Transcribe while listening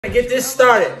get this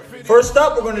started. First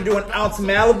up, we're gonna do an ounce of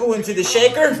Malibu into the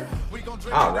shaker.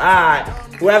 All right.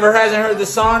 Whoever hasn't heard the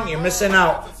song, you're missing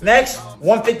out. Next,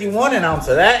 151, an ounce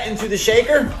of that into the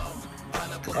shaker.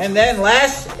 And then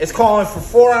last, it's calling for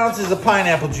 4 ounces of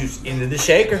pineapple juice into the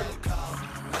shaker.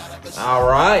 All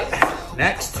right.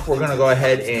 Next, we're gonna go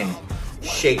ahead and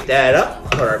shake that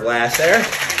up. Put our glass there.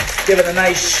 Give it a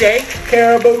nice shake.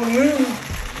 Caribou Lou,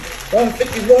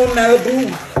 151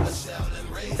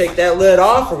 Malibu. Take that lid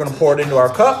off. We're gonna pour it into our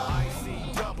cup.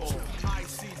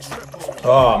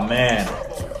 Oh man,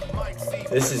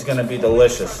 this is gonna be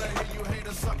delicious.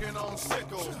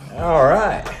 All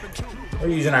right, we're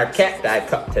using our cacti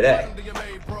cup today.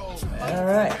 All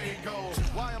right,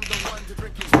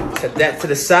 set that to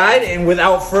the side, and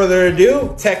without further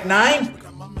ado, Tech 9,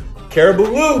 Caribou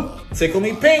Lou, Tickle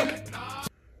Me Pink.